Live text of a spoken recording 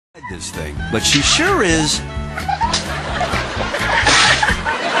This thing, but she sure is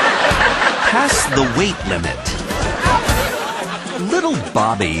past the weight limit. Little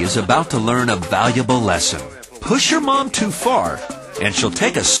Bobby is about to learn a valuable lesson. Push your mom too far, and she'll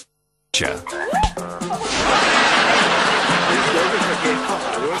take a ya.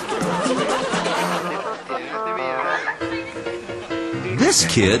 This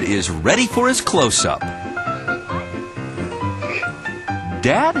kid is ready for his close-up.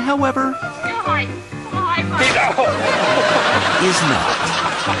 Dad, however, is not.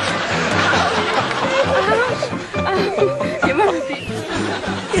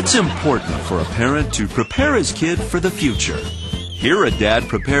 It's important for a parent to prepare his kid for the future. Here a dad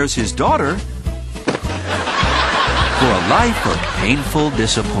prepares his daughter for a life of painful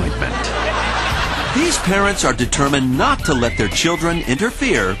disappointment. These parents are determined not to let their children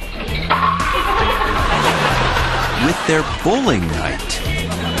interfere with their bowling night.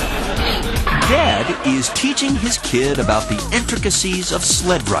 Dad is teaching his kid about the intricacies of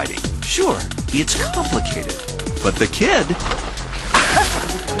sled riding. Sure, it's complicated, but the kid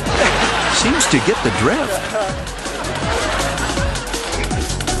seems to get the drift.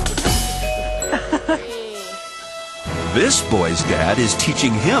 This boy's dad is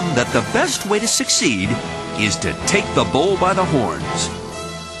teaching him that the best way to succeed is to take the bull by the horns.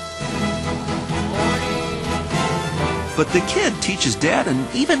 But the kid teaches Dad an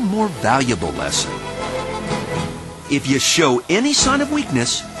even more valuable lesson. If you show any sign of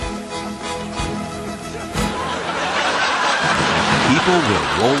weakness, people will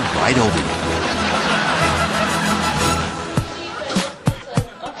roll right over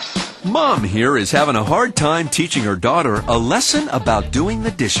you. Mom here is having a hard time teaching her daughter a lesson about doing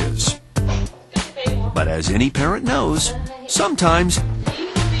the dishes. But as any parent knows, sometimes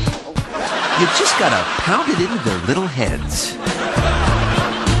you just gotta pound it into their little heads.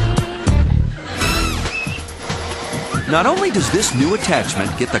 Not only does this new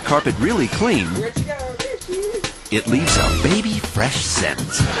attachment get the carpet really clean, it leaves a baby fresh scent.